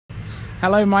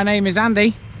Hello, my name is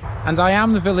Andy and I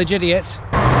am the village idiot,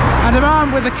 and I'm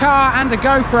armed with a car and a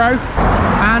GoPro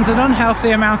and an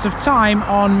unhealthy amount of time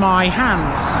on my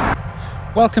hands.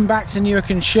 Welcome back to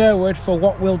Newark and Sherwood for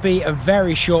what will be a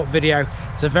very short video.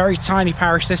 It's a very tiny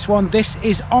parish, this one. This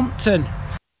is Ompton.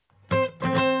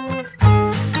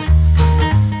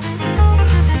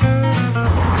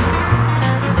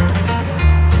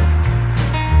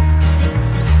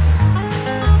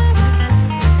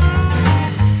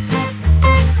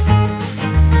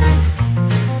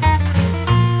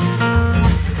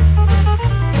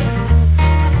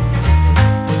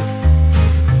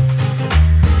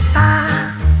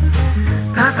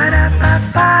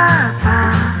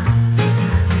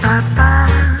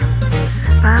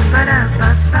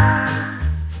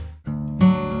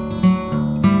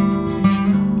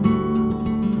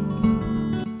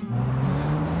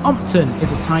 Ompton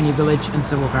is a tiny village and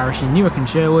civil parish in Newark and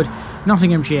Sherwood,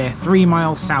 Nottinghamshire, 3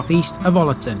 miles southeast of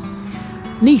Ollerton.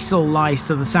 Kneesall lies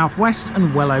to the southwest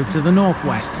and Wellow to the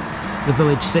northwest. The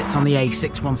village sits on the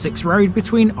A616 road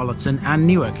between Ollerton and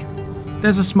Newark.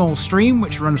 There's a small stream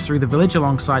which runs through the village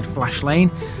alongside Flash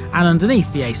Lane and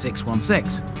underneath the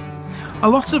A616. A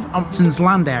lot of Ompton's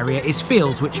land area is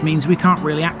fields, which means we can't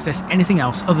really access anything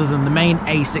else other than the main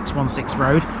A616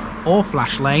 road or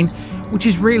Flash Lane, which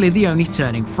is really the only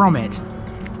turning from it.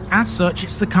 As such,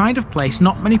 it's the kind of place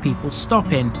not many people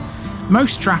stop in.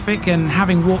 Most traffic, and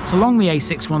having walked along the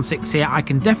A616 here, I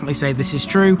can definitely say this is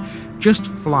true, just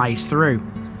flies through.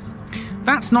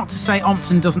 That's not to say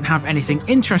Ompton doesn't have anything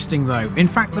interesting though. In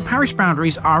fact, the parish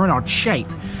boundaries are an odd shape,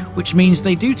 which means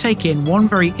they do take in one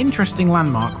very interesting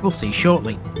landmark we'll see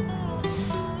shortly.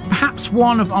 Perhaps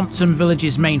one of Ompton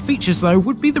Village's main features though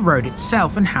would be the road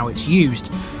itself and how it's used.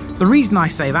 The reason I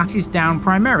say that is down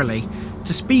primarily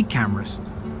to speed cameras.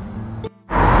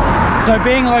 So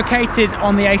being located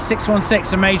on the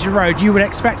A616, a major road, you would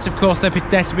expect of course there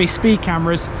to be speed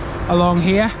cameras along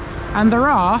here, and there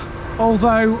are,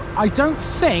 although I don't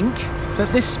think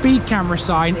that this speed camera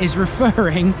sign is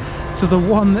referring to the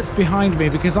one that's behind me,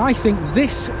 because I think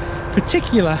this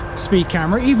particular speed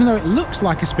camera, even though it looks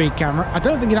like a speed camera, I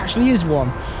don't think it actually is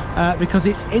one, because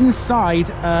it's inside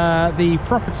the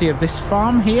property of this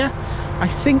farm here. I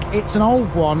think it's an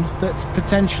old one that's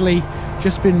potentially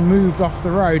just been moved off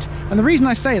the road, and the reason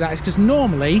I say that is because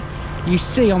normally you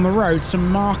see on the road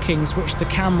some markings which the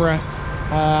camera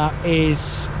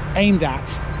is aimed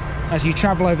at. As you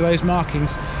travel over those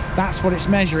markings, that's what it's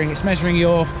measuring. It's measuring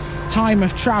your time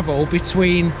of travel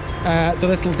between the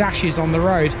little dashes on the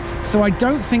road. So I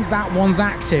don't think that one's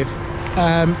active,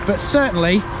 but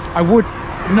certainly I would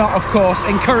not, of course,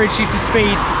 encourage you to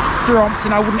speed through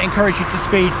Ompton. I wouldn't encourage you to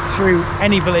speed through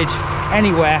any village,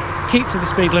 anywhere. Keep to the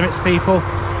speed limits, people.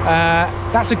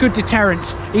 That's a good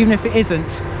deterrent. Even if it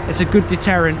isn't, it's a good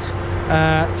deterrent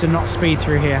to not speed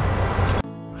through here.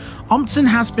 Ompton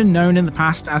has been known in the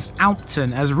past as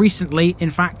Almpton, as recently, in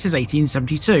fact, as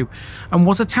 1872, and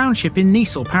was a township in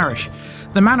Kneesall Parish.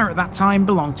 The manor at that time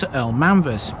belonged to Earl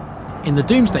Manvers. In the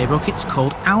Domesday Book it's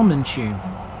called Almentune.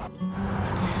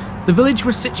 The village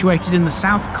was situated in the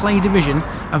South Clay division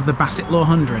of the Bassetlaw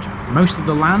Hundred. Most of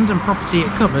the land and property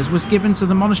it covers was given to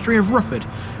the monastery of Rufford,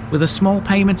 with a small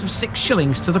payment of 6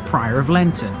 shillings to the prior of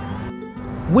Lenton.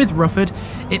 With Rufford,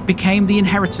 it became the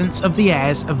inheritance of the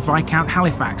heirs of Viscount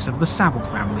Halifax of the Savile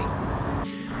family.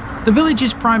 The village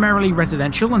is primarily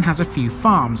residential and has a few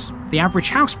farms. The average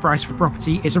house price for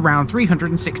property is around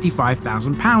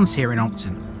 £365,000 here in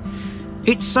Ompton.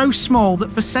 It's so small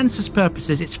that for census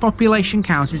purposes its population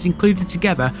count is included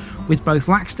together with both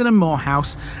Laxton and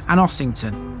Moorhouse and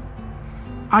Ossington.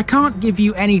 I can't give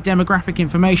you any demographic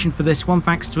information for this one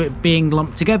thanks to it being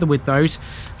lumped together with those.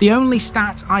 The only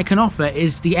stat I can offer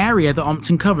is the area that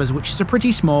Ompton covers, which is a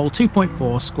pretty small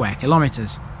 2.4 square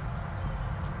kilometres.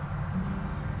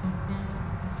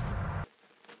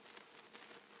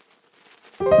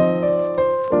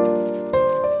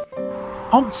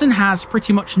 Ompton has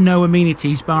pretty much no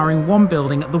amenities barring one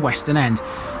building at the western end.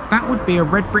 That would be a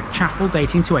red brick chapel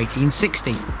dating to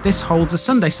 1860. This holds a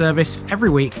Sunday service every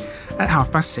week at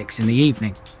 6:30 in the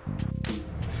evening.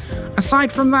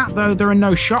 Aside from that though, there are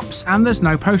no shops and there's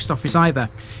no post office either.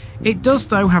 It does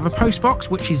though have a post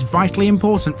box, which is vitally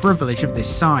important for a village of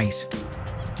this size.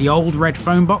 The old red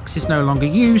phone box is no longer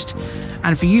used,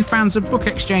 and for you fans of book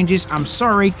exchanges, I'm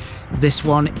sorry, this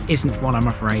one isn't one, I'm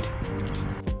afraid.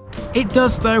 It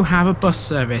does though have a bus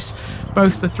service.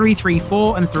 Both the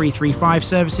 334 and 335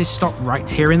 services stop right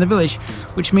here in the village,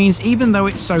 which means even though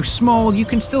it's so small, you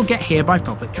can still get here by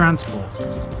public transport.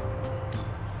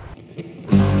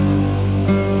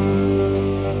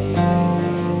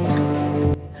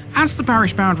 As the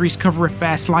parish boundaries cover a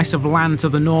fair slice of land to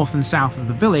the north and south of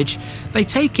the village, they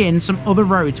take in some other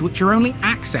roads which are only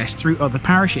accessed through other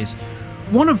parishes.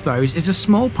 One of those is a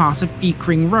small part of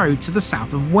Eakring Road to the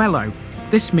south of Wellow.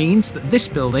 This means that this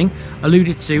building,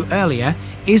 alluded to earlier,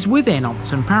 is within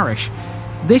Ompton Parish.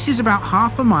 This is about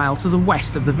half a mile to the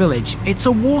west of the village. It's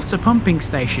a water pumping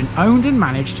station owned and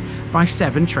managed by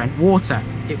Severn Trent Water.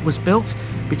 It was built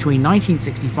between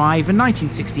 1965 and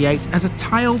 1968 as a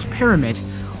tiled pyramid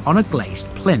on a glazed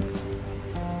plinth.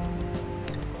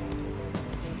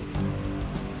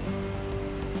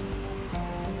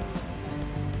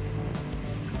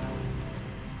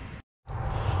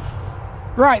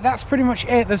 Right, that's pretty much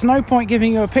it. There's no point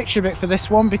giving you a picture bit for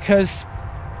this one because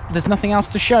there's nothing else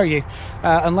to show you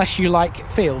unless you like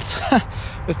fields.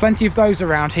 There's plenty of those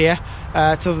around here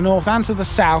to the north and to the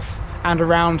south and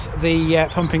around the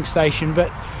pumping station,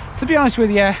 but to be honest with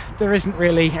you, there isn't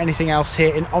really anything else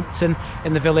here in Ompton,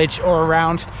 in the village or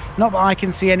around, not that I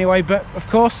can see anyway. But of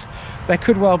course there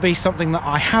could well be something that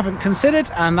I haven't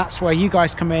considered, and that's where you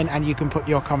guys come in, and you can put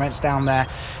your comments down there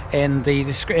in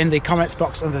the comments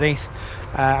box underneath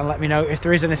and let me know if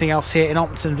there is anything else here in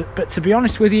Ompton. But to be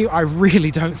honest with you, I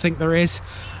really don't think there is.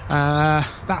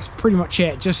 That's pretty much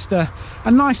it. Just a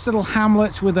nice little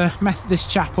hamlet with a Methodist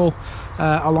chapel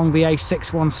along the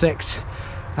A616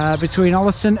 between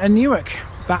Ollerton and Newark.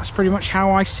 That's pretty much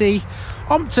how I see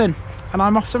Ompton, and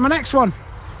I'm off to my next one.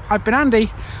 I've been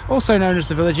Andy, also known as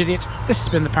the Village Idiot. This has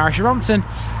been the Parish of Ompton,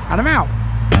 and I'm out.